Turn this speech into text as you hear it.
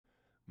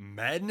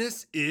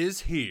Madness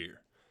is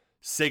here.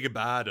 Say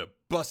goodbye to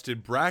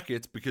busted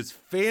brackets because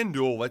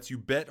FanDuel lets you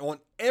bet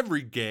on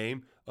every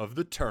game of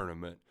the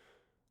tournament.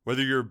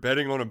 Whether you're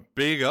betting on a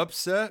big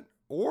upset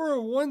or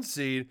a one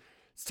seed,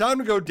 it's time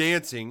to go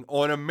dancing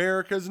on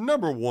America's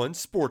 #1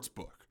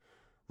 sportsbook.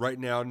 Right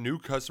now, new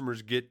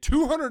customers get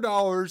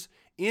 $200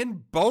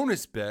 in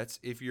bonus bets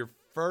if your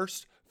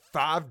first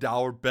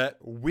 $5 bet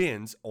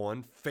wins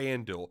on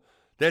FanDuel.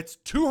 That's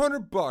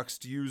 $200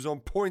 to use on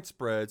point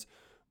spreads,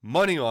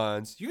 money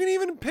lines. You can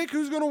even pick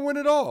who's going to win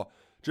it all.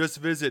 Just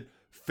visit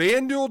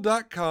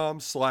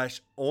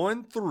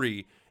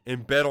FanDuel.com/on3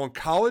 and bet on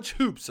college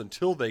hoops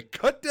until they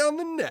cut down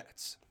the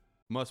nets.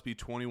 Must be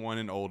 21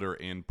 and older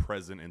and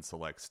present in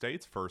select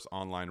states. First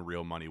online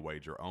real money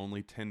wager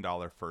only.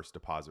 $10 first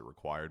deposit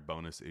required.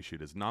 Bonus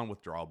issued as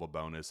non-withdrawable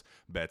bonus.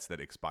 Bets that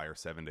expire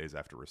 7 days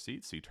after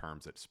receipt. See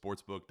terms at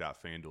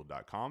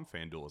sportsbook.fanduel.com.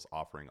 FanDuel is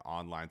offering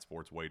online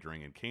sports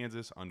wagering in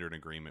Kansas under an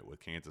agreement with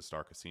Kansas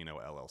Star Casino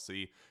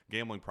LLC.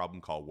 Gambling problem?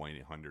 Call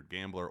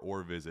 1-800-GAMBLER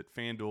or visit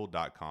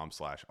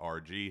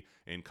fanduel.com/RG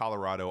in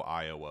Colorado,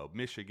 Iowa,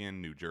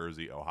 Michigan, New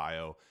Jersey,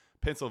 Ohio,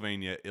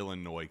 Pennsylvania,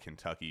 Illinois,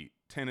 Kentucky,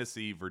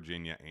 Tennessee,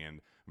 Virginia,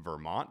 and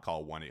Vermont.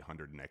 Call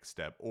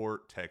 1-800-NEXT-STEP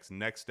or text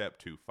NEXT-STEP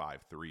to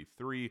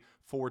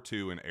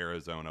 53342 in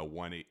Arizona,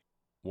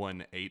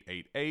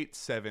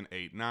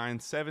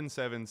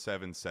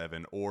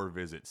 1-888-789-7777 or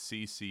visit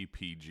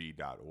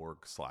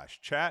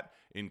ccpg.org/chat.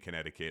 In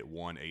Connecticut,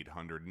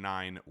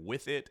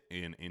 1-800-9-WITH-IT.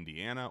 In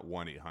Indiana,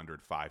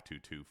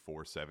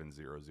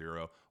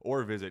 1-800-522-4700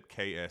 or visit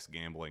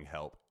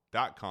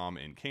ksgamblinghelp.com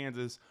in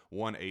Kansas,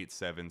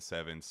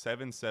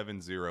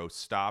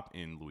 1-877-770-STOP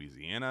in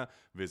Louisiana.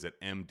 Visit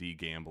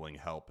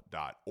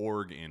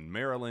mdgamblinghelp.org in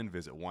Maryland.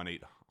 Visit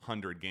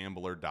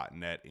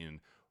 1-800-gambler.net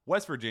in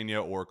West Virginia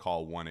or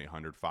call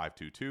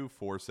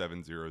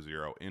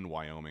 1-800-522-4700 in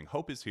Wyoming.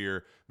 Hope is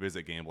here.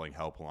 Visit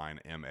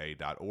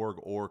gamblinghelplinema.org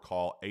or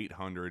call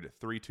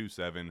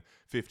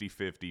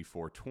 800-327-5050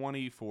 for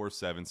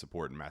 24/7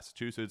 support in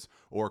Massachusetts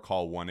or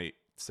call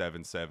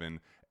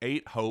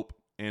 1-877-8-HOPE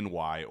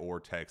NY or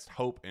text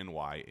Hope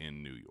NY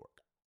in New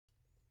York.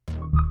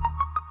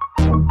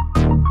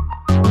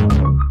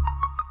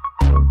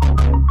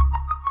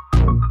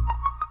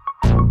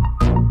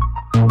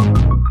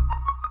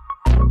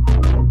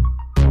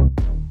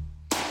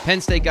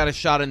 Penn State got a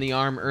shot in the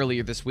arm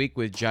earlier this week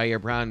with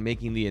Ji'Ayir Brown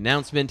making the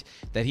announcement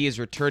that he is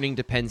returning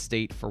to Penn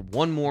State for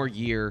one more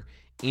year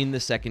in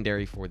the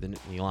secondary for the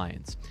Nittany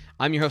Lions.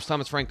 I'm your host,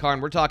 Thomas Frank Carr,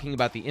 and we're talking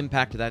about the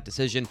impact of that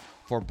decision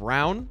for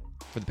Brown,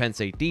 for the Penn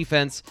State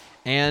defense,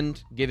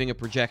 and giving a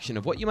projection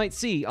of what you might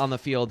see on the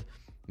field,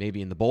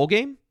 maybe in the bowl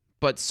game,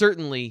 but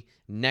certainly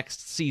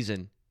next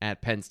season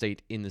at Penn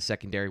State in the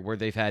secondary, where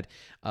they've had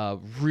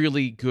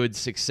really good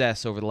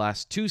success over the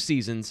last 2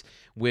 seasons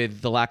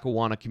with the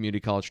Lackawanna Community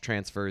College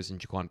transfers in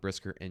Jaquan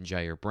Brisker and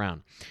Ji'Ayir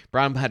Brown.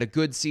 Brown had a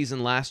good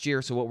season last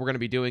year, so what we're going to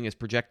be doing is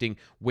projecting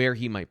where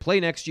he might play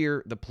next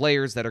year, the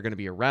players that are going to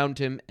be around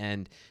him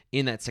and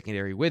in that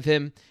secondary with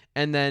him,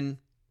 and then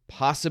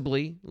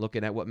possibly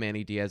looking at what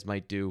Manny Diaz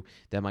might do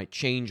that might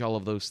change all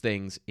of those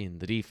things in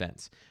the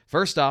defense.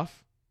 First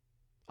off,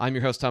 I'm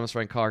your host, Thomas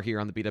Frank Carr, here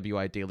on the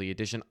BWI Daily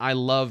Edition. I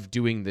love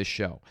doing this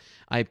show.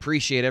 I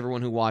appreciate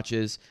everyone who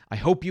watches. I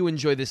hope you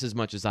enjoy this as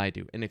much as I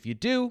do. And if you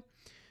do,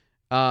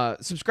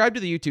 subscribe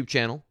to the YouTube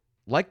channel,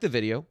 like the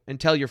video, and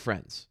tell your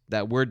friends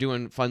that we're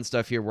doing fun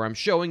stuff here where I'm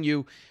showing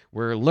you,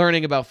 we're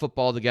learning about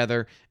football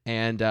together,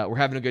 and we're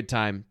having a good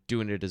time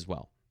doing it as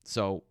well.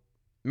 So,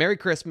 Merry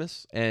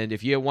Christmas, and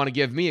if you want to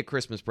give me a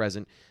Christmas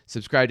present,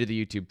 subscribe to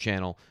the YouTube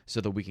channel so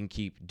that we can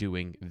keep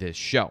doing this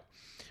show.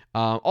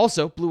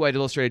 Also,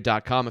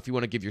 BlueWhiteIllustrated.com, if you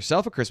want to give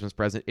yourself a Christmas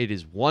present, it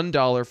is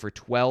 $1 for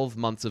 12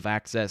 months of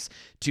access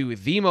to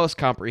the most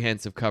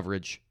comprehensive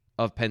coverage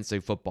of Penn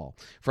State football.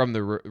 From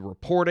the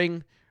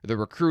reporting, the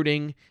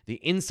recruiting, the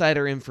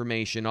insider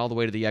information, all the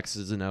way to the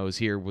X's and O's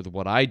here with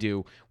what I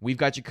do, we've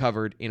got you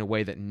covered in a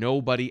way that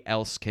nobody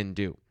else can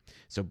do.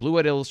 So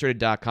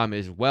BlueWhiteIllustrated.com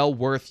is well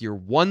worth your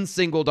 $1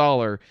 single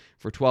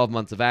for 12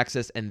 months of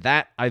access, and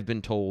that, I've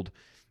been told,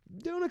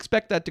 don't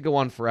expect that to go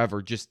on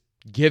forever, just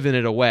giving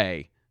it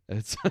away.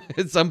 At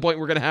some point,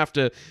 we're going to have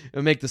to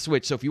make the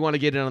switch. So if you want to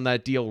get in on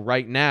that deal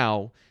right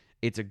now,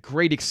 it's a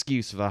great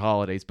excuse for the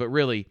holidays. But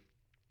really,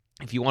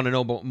 if you want to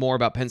know more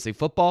about Penn State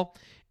football,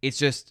 it's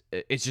just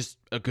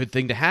a good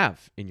thing to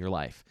have in your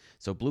life.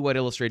 So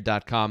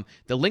BlueWhiteIllustrated.com.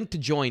 The link to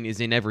join is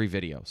in every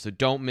video, so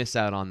don't miss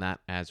out on that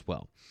as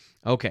well.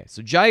 Okay,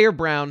 so Ji'Ayir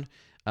Brown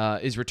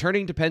is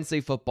returning to Penn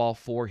State football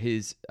for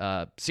his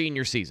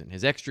senior season,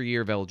 his extra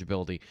year of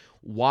eligibility.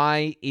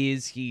 Why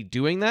is he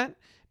doing that?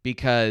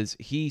 Because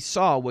he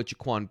saw what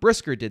Jaquan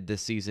Brisker did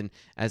this season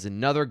as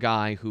another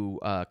guy who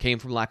came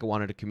from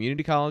Lackawanna to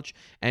community college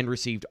and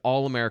received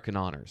All-American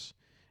honors.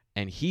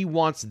 And he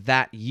wants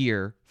that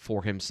year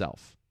for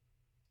himself.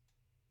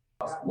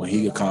 When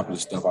he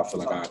accomplished stuff, I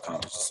feel like I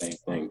accomplished the same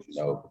thing,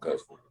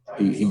 because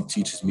he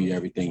teaches me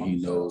everything he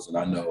knows. And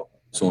I know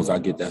as soon as I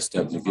get that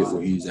step to get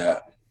where he's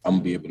at, I'm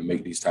going to be able to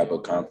make these type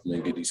of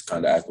compliments, get these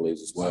kind of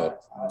accolades as well.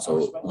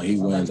 So when he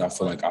wins, I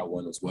feel like I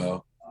win as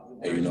well.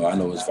 And, I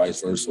know it's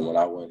vice versa. When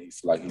I win, he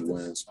feel like he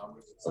wins.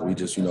 And we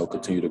just,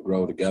 continue to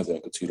grow together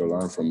and continue to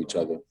learn from each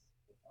other.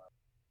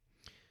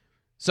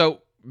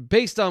 So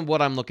based on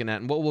what I'm looking at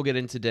and what we'll get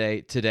into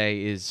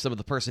today is some of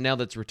the personnel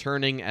that's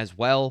returning as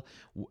well,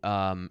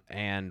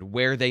 and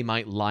where they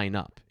might line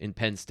up in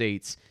Penn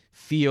State's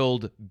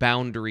field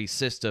boundary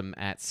system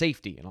at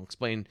safety. And I'll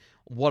explain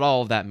what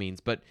all of that means.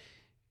 But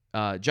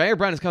Ji'Ayir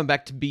Brown is coming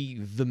back to be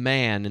the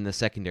man in the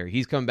secondary.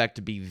 He's coming back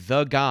to be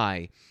the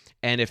guy.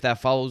 And if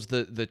that follows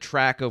the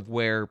track of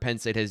where Penn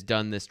State has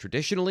done this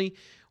traditionally,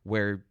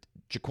 where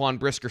Jaquan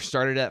Brisker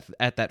started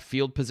at that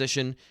field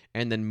position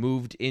and then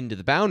moved into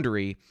the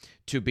boundary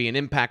to be an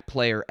impact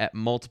player at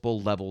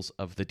multiple levels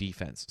of the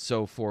defense.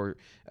 So for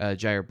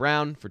Ji'Ayir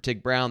Brown, for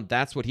Tig Brown,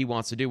 that's what he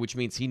wants to do, which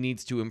means he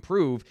needs to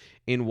improve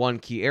in one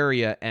key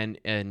area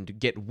and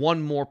get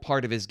one more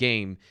part of his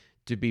game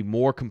to be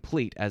more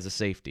complete as a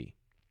safety.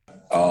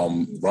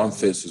 Run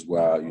fits is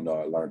where I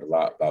learned a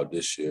lot about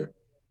this year,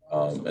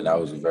 and that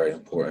was very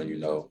important.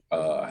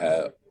 I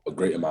had a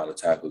great amount of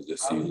tackles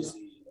this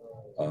season.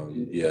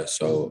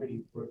 So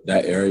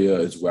that area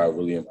is where I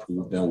really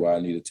improved in, where I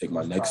need to take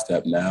my next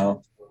step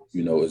now,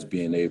 is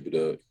being able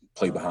to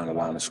play behind the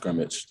line of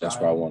scrimmage. That's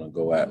where I want to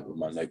go at with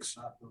my next,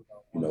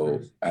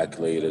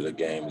 accolade of the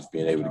game, is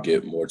being able to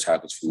get more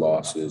tackles for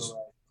losses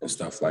and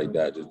stuff like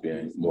that, just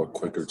being more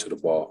quicker to the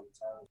ball.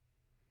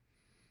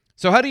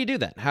 So how do you do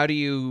that? How do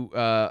you,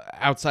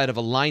 outside of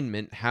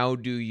alignment, how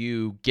do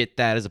you get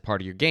that as a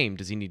part of your game?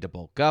 Does he need to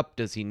bulk up?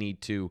 Does he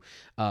need to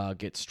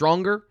get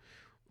stronger?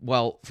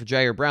 Well, for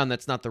Ji'Ayir Brown,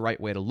 that's not the right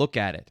way to look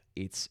at it.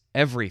 It's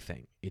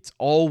everything. It's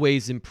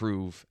always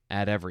improve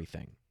at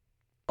everything.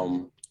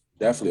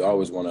 Definitely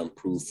always want to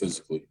improve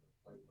physically.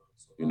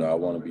 I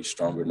want to be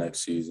stronger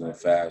next season,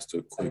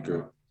 faster,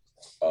 quicker,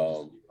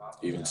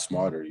 even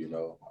smarter.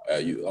 You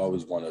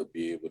always want to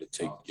be able to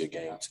take your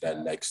game to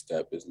that next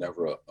step. It's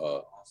never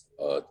a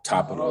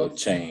top of the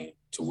chain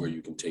to where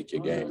you can take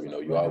your game.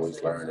 You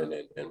always learning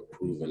and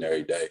improving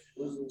every day.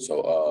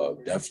 So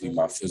definitely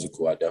my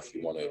physical, I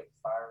definitely want to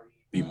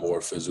be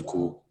more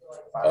physical,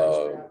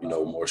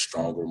 more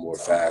stronger, more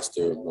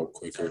faster, more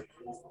quicker,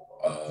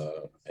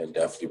 and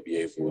definitely be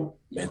able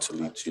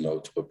mentally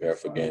to prepare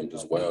for games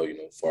as well,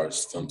 as far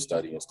as film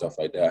study and stuff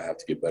like that. I have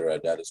to get better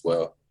at that as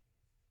well.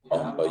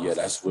 But yeah,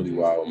 that's really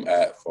where I'm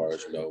at as far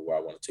as, where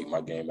I want to take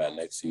my game at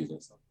next season.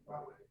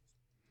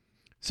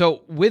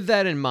 So with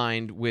that in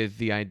mind, with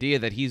the idea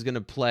that he's going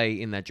to play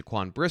in that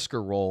Jaquan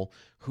Brisker role,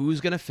 who's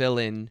going to fill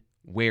in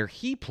where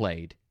he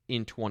played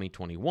in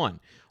 2021?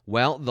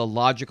 Well, the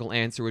logical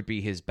answer would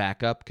be his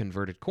backup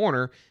converted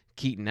corner,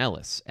 Keaton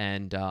Ellis.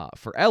 And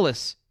for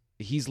Ellis,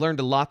 he's learned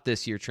a lot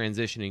this year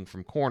transitioning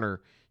from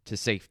corner to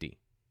safety.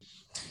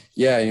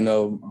 Yeah,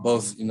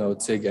 both,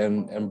 Tig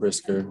and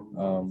Brisker,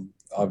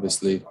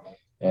 obviously.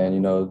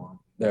 And,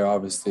 they're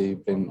obviously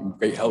been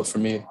great help for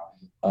me.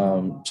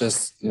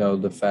 Just,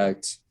 the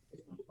fact,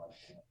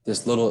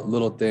 just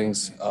little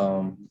things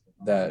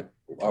that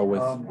are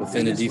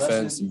within the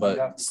defense,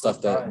 but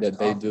stuff that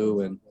they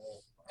do,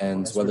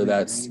 and whether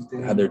that's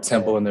how their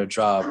tempo in their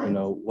drop,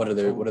 what are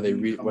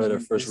their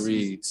first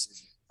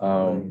reads,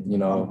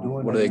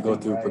 what do they go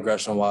through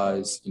progression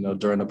wise,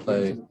 during the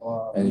play,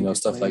 and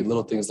stuff like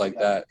little things like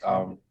that.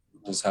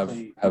 Just have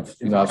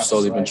I've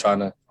slowly been trying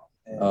to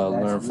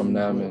learn from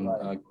them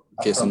and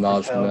get some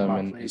knowledge from them,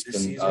 and it's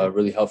been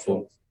really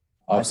helpful.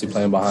 Obviously,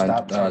 playing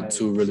behind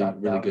two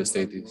really good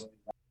safeties.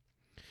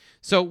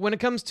 So when it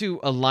comes to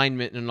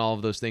alignment and all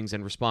of those things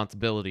and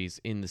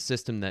responsibilities in the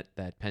system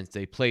that Penn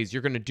State plays,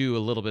 you're going to do a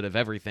little bit of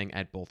everything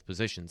at both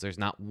positions. There's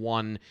not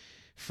one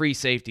free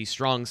safety,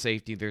 strong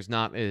safety. There's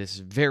not this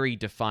very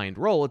defined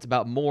role. It's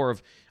about more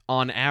of,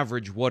 on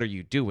average, what are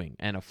you doing?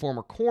 And a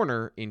former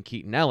corner in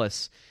Keaton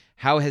Ellis,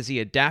 how has he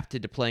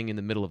adapted to playing in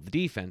the middle of the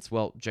defense?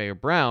 Well, Ji'Ayir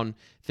Brown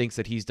thinks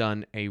that he's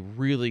done a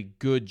really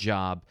good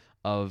job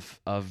of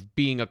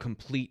being a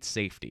complete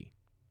safety.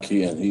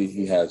 Keaton,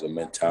 he has a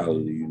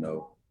mentality,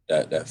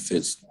 that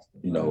fits,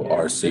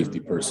 our safety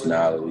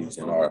personalities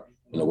and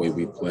the way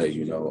we play.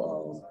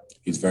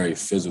 He's very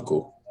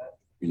physical.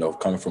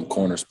 Coming from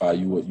corner spot,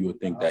 you would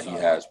think that he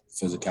has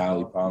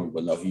physicality problem,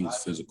 but no, he's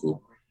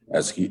physical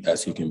as he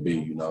can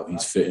be.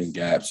 He's fitting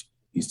gaps,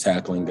 he's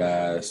tackling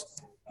guys,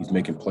 he's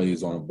making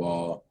plays on the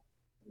ball.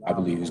 I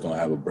believe he's going to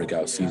have a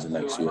breakout season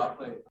next year.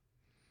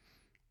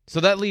 So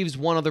that leaves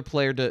one other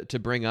player to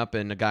bring up,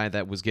 and a guy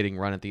that was getting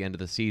run at the end of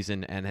the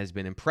season and has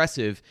been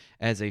impressive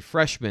as a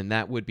freshman.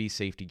 That would be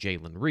safety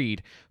Jalen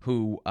Reed,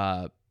 who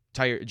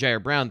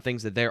Ji'Ayir Brown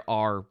thinks that there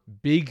are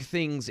big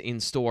things in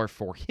store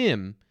for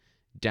him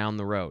down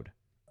the road.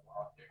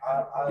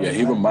 Yeah,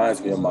 he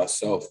reminds me of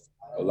myself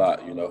a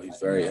lot. He's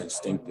very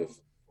instinctive.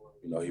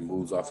 He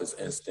moves off his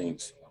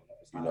instincts.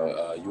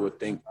 You would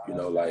think,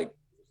 like,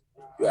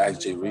 you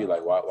ask Jay Reed,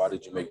 like, why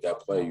did you make that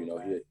play?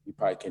 He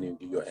probably can't even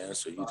give you an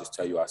answer. He just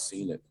tell you, I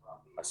seen it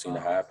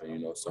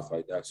happen, stuff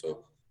like that.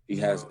 So he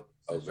has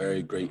a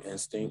very great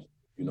instinct,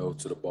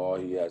 to the ball.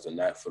 He has a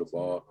knack for the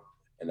ball,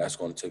 and that's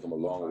going to take him a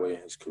long way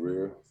in his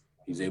career.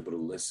 He's able to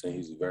listen.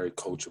 He's very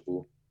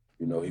coachable.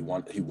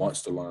 he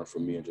wants to learn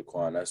from me and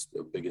Jaquan. That's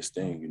the biggest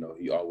thing.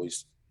 He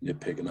always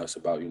nitpicking us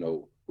about,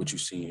 what you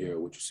seen here,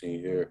 what you seen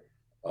here.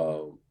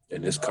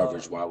 In this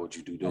coverage, why would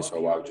you do this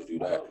or why would you do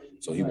that?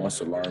 So he wants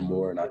to learn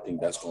more, and I think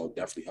that's going to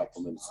definitely help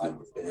him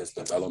in his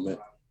development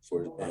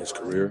in his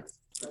career.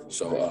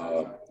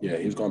 So,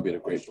 he's going to be a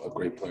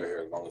great player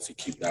here as long as he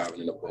keep diving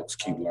in the books,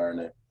 keep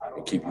learning,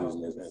 and keep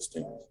using his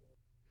instincts.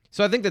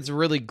 So I think that's a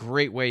really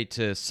great way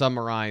to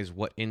summarize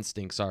what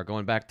instincts are.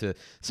 Going back to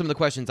some of the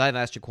questions I've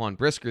asked Jaquan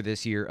Brisker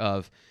this year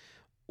of,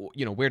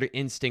 where do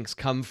instincts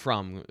come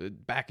from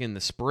back in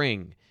the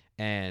spring,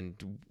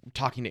 and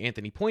talking to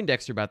Anthony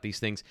Poindexter about these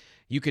things,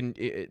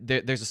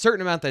 there's a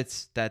certain amount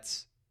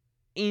that's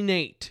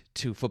innate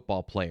to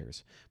football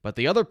players. But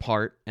the other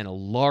part, and a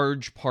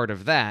large part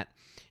of that,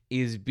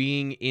 is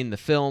being in the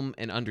film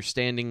and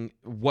understanding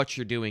what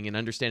you're doing and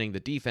understanding the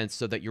defense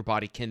so that your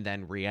body can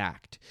then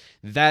react.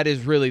 That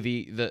is really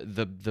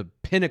the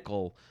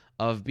pinnacle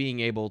of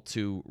being able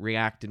to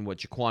react, and what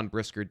Jaquan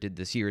Brisker did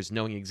this year is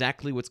knowing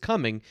exactly what's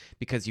coming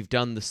because you've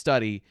done the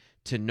study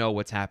to know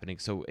what's happening.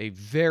 So a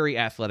very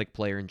athletic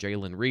player in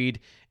Jalen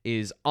Reed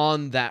is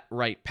on that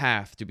right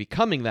path to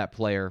becoming that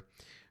player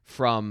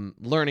from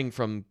learning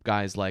from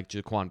guys like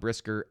Jaquan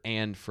Brisker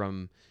and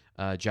from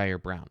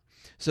Ji'Ayir Brown.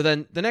 So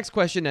then the next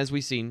question, as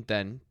we've seen,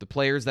 then the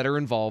players that are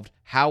involved,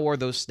 how are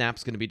those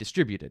snaps going to be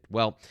distributed?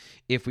 Well,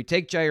 if we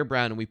take Ji'Ayir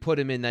Brown and we put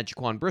him in that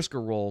Jaquan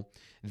Brisker role,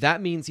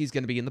 that means he's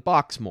going to be in the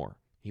box more.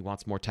 He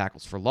wants more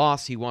tackles for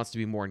loss. He wants to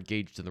be more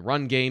engaged in the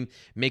run game,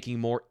 making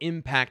more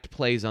impact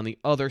plays on the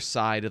other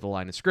side of the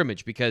line of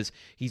scrimmage, because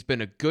he's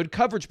been a good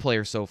coverage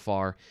player so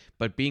far,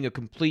 but being a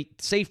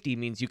complete safety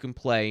means you can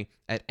play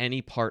at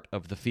any part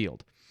of the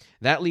field.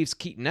 That leaves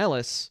Keaton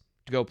Ellis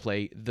to go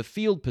play the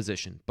field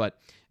position. But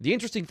the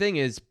interesting thing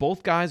is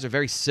both guys are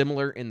very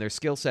similar in their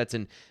skill sets,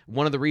 and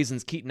one of the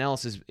reasons Keaton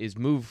Ellis is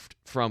moved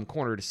from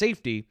corner to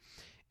safety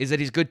is that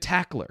he's a good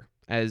tackler,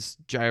 as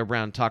Ji'Ayir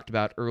Brown talked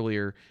about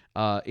earlier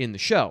in the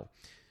show.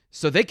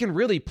 So they can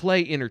really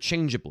play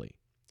interchangeably.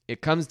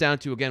 It comes down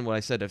to, again, what I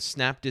said of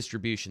snap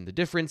distribution. The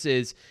difference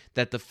is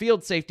that the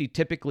field safety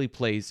typically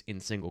plays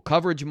in single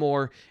coverage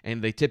more,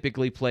 and they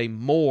typically play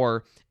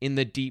more in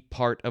the deep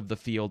part of the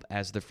field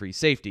as the free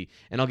safety.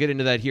 And I'll get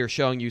into that here,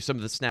 showing you some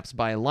of the snaps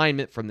by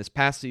alignment from this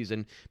past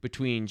season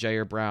between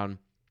Ji'Ayir Brown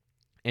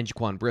and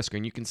Jaquan Brisker.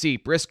 And you can see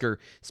Brisker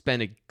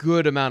spent a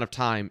good amount of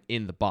time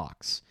in the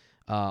box,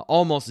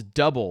 almost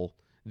double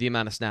the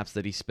amount of snaps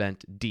that he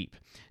spent deep.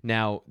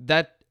 Now,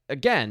 that,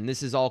 again,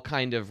 this is all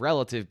kind of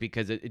relative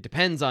because it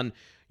depends on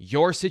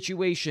your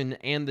situation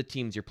and the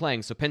teams you're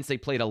playing. So Penn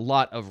State played a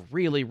lot of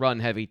really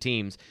run-heavy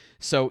teams.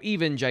 So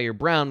even Ji'Ayir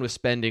Brown was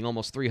spending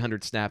almost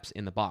 300 snaps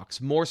in the box,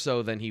 more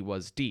so than he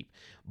was deep.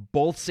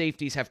 Both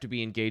safeties have to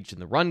be engaged in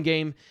the run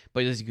game,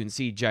 but as you can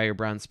see, Ji'Ayir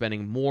Brown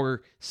spending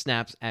more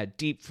snaps at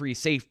deep free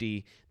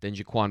safety than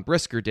Jaquan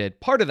Brisker did.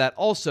 Part of that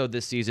also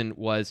this season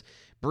was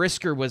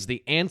Brisker was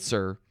the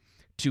answer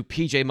to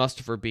P.J.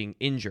 Mustipher being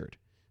injured.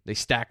 They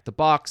stacked the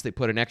box. They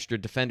put an extra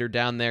defender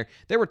down there.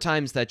 There were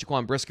times that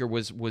Jaquan Brisker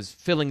was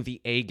filling the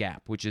A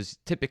gap, which is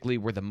typically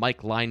where the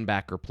Mike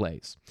linebacker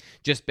plays,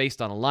 just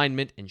based on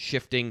alignment and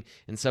shifting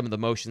and some of the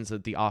motions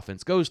that the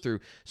offense goes through.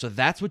 So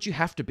that's what you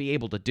have to be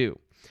able to do.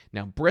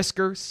 Now,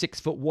 Brisker,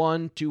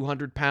 6'1",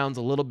 200 pounds,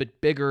 a little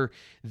bit bigger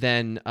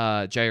than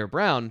Ji'Ayir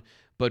Brown,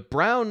 but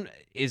Brown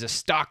is a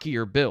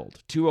stockier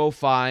build.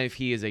 205,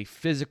 he is a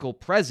physical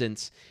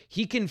presence.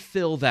 He can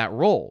fill that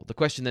role. The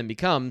question then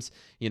becomes,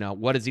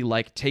 what is he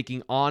like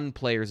taking on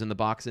players in the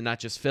box and not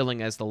just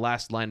filling as the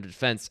last line of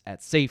defense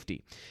at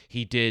safety?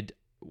 He did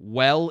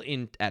well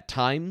at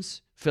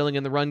times filling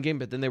in the run game,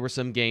 but then there were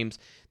some games,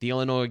 the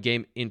Illinois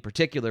game in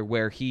particular,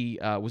 where he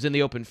was in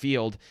the open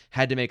field,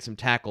 had to make some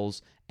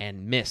tackles,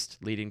 and missed,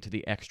 leading to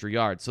the extra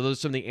yard. So those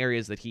are some of the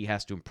areas that he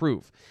has to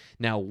improve.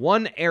 Now,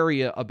 one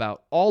area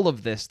about all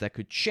of this that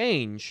could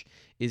change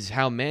is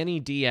how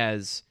Manny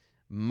Diaz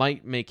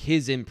might make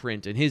his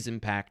imprint and his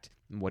impact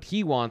and what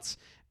he wants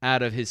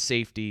out of his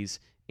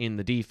safeties in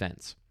the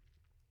defense.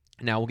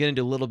 Now, we'll get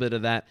into a little bit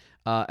of that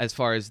as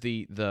far as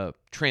the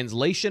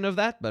translation of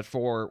that, but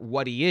for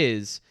what he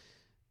is,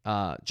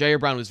 Ji'Ayir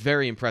Brown was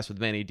very impressed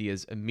with Manny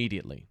Diaz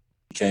immediately.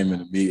 He came in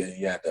the meeting,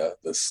 he had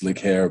the slick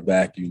hair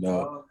back,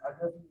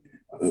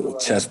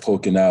 chest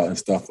poking out and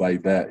stuff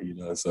like that,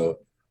 So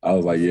I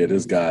was like, yeah,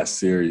 this guy's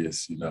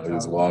serious. He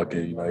was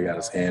walking, he got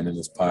his hand in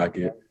his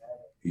pocket.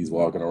 He's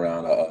walking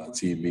around a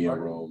team meeting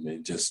room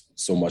and just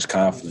so much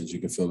confidence. You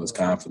can feel his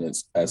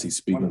confidence as he's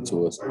speaking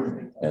to us.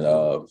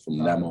 And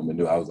from that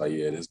moment, I was like,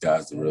 yeah, this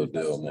guy's the real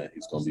deal, man.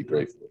 He's going to be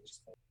great for us.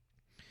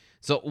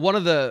 So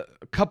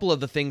a couple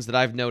of the things that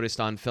I've noticed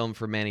on film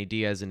for Manny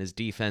Diaz and his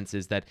defense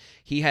is that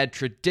he had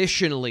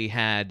traditionally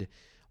had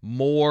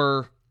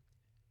more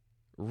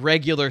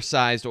regular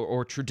sized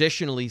or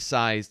traditionally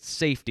sized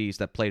safeties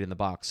that played in the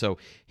box. So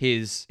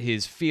his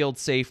field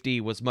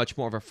safety was much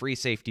more of a free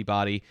safety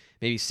body,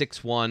 maybe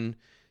 6'1",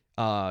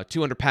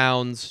 200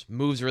 pounds,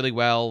 moves really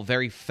well,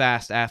 very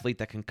fast athlete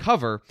that can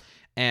cover.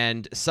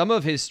 And some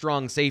of his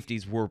strong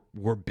safeties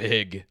were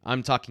big.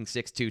 I'm talking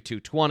 6'2",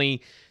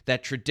 220,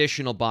 that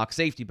traditional box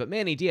safety. But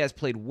Manny Diaz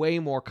played way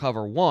more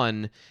cover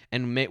one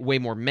and way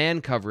more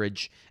man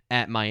coverage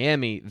at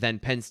Miami than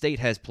Penn State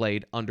has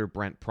played under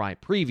Brent Pry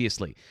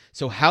previously.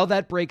 So how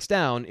that breaks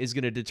down is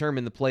going to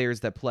determine the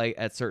players that play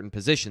at certain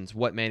positions,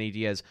 what Manny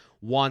Diaz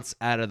wants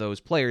out of those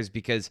players,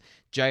 because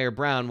Ji'Ayir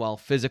Brown, while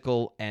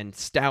physical and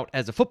stout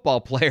as a football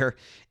player,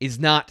 is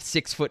not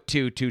 6'2",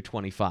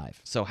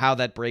 225. So how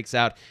that breaks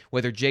out,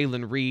 whether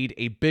Jalen Reed,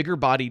 a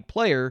bigger-bodied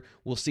player,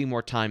 will see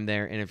more time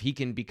there, and if he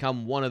can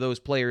become one of those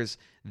players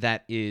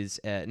that is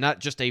not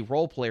just a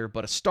role player,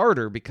 but a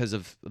starter because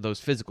of those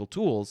physical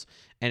tools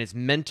and his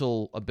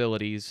mental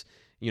abilities,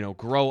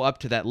 grow up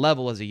to that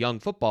level as a young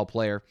football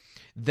player,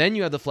 then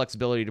you have the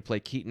flexibility to play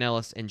Keaton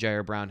Ellis and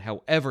Ji'Ayir Brown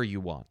however you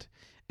want.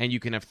 And you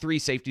can have three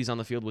safeties on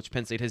the field, which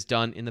Penn State has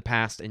done in the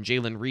past, and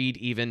Jalen Reed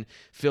even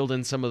filled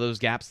in some of those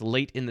gaps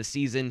late in the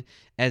season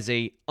as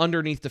a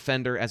underneath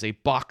defender, as a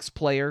box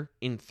player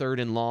in third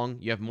and long.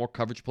 You have more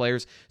coverage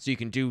players, so you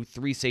can do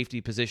three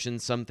safety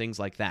positions, some things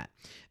like that.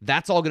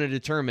 That's all going to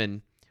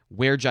determine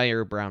where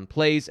Ji'Ayir Brown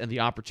plays and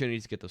the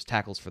opportunity to get those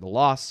tackles for the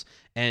loss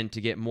and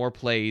to get more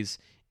plays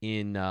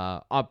on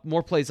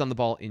the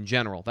ball in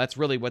general. That's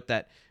really what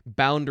that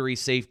boundary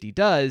safety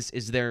does,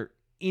 is they're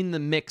in the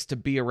mix to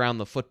be around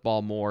the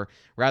football more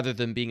rather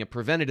than being a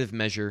preventative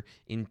measure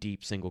in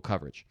deep single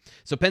coverage.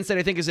 So Penn State,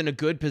 I think, is in a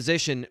good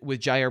position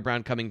with Ji'Ayir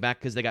Brown coming back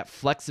because they got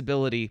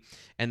flexibility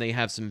and they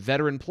have some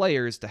veteran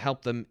players to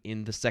help them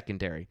in the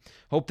secondary.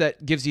 Hope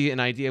that gives you an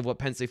idea of what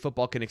Penn State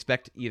football can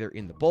expect either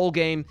in the bowl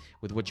game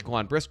with what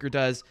Jaquan Brisker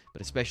does,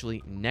 but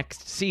especially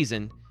next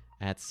season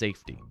at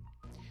safety.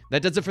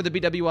 That does it for the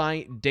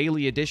BWI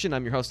Daily Edition.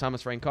 I'm your host,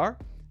 Thomas Frank Carr.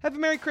 Have a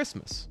Merry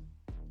Christmas.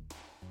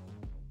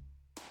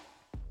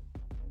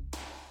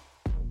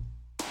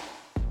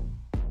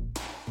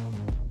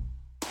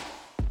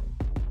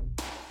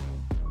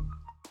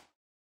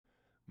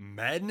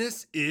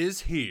 Madness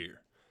is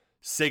here.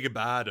 Say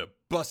goodbye to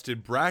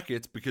busted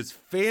brackets because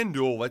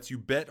FanDuel lets you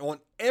bet on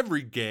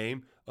every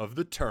game of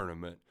the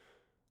tournament.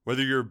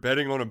 Whether you're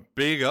betting on a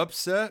big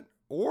upset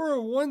or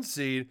a one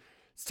seed,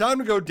 it's time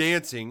to go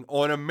dancing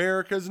on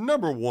America's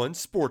 #1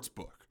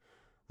 sportsbook.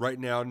 Right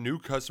now, new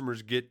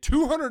customers get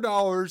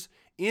 $200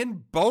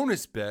 in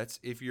bonus bets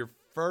if your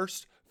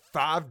first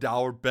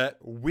 $5 bet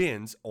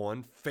wins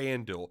on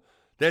FanDuel.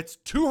 That's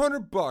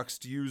 $200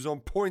 to use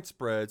on point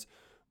spreads,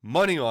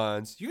 money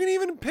lines. You can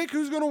even pick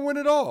who's going to win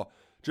it all.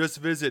 Just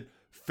visit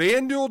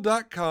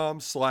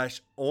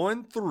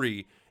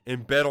FanDuel.com/on3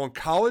 and bet on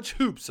college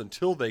hoops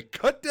until they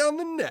cut down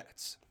the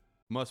nets.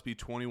 Must be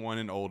 21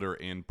 and older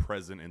and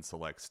present in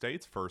select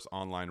states. First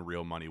online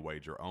real money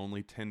wager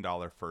only.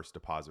 $10 first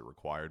deposit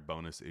required.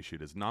 Bonus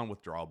issued as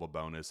non-withdrawable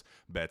bonus.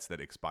 Bets that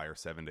expire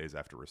 7 days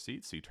after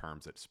receipt. See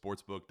terms at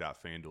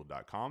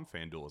sportsbook.fanduel.com.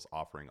 FanDuel is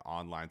offering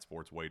online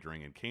sports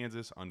wagering in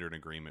Kansas under an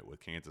agreement with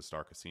Kansas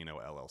Star Casino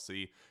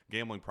LLC.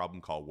 Gambling problem?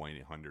 Call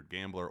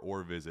 1-800-GAMBLER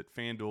or visit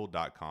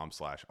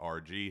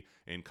fanduel.com/RG.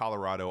 In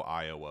Colorado,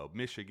 Iowa,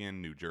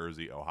 Michigan, New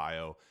Jersey,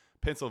 Ohio,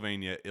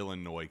 Pennsylvania,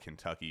 Illinois,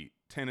 Kentucky,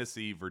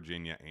 Tennessee,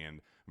 Virginia,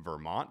 and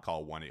Vermont.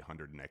 Call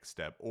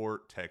 1-800-NEXT-STEP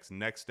or text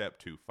NEXT-STEP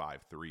to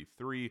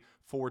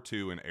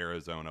 53342. In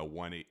Arizona,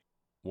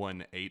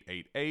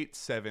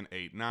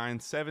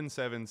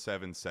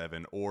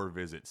 1-888-789-7777 or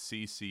visit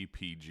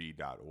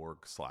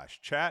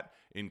ccpg.org/chat.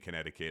 In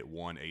Connecticut,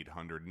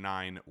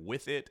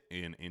 1-800-9-WITH-IT.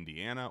 In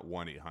Indiana,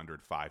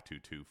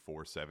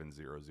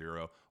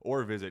 1-800-522-4700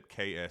 or visit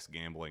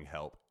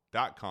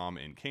ksgamblinghelp.com.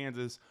 In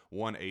Kansas,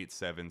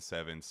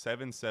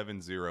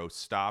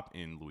 1-877-770-STOP.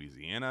 In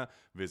Louisiana,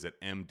 visit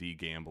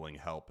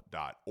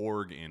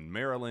mdgamblinghelp.org. In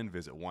Maryland,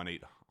 visit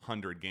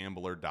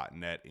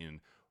 1-800-gambler.net.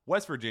 In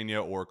West Virginia,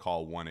 or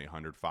call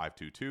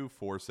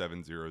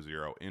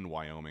 1-800-522-4700. In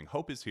Wyoming,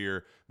 hope is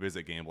here.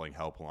 Visit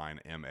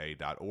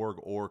gamblinghelplinema.org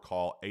or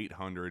call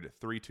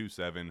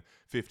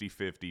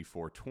 800-327-5050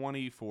 for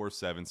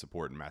 24/7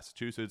 support in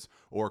Massachusetts,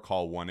 or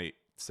call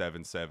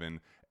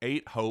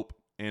 1-877-8-HOPE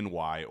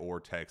NY or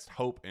text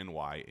HOPE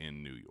NY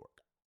in New York.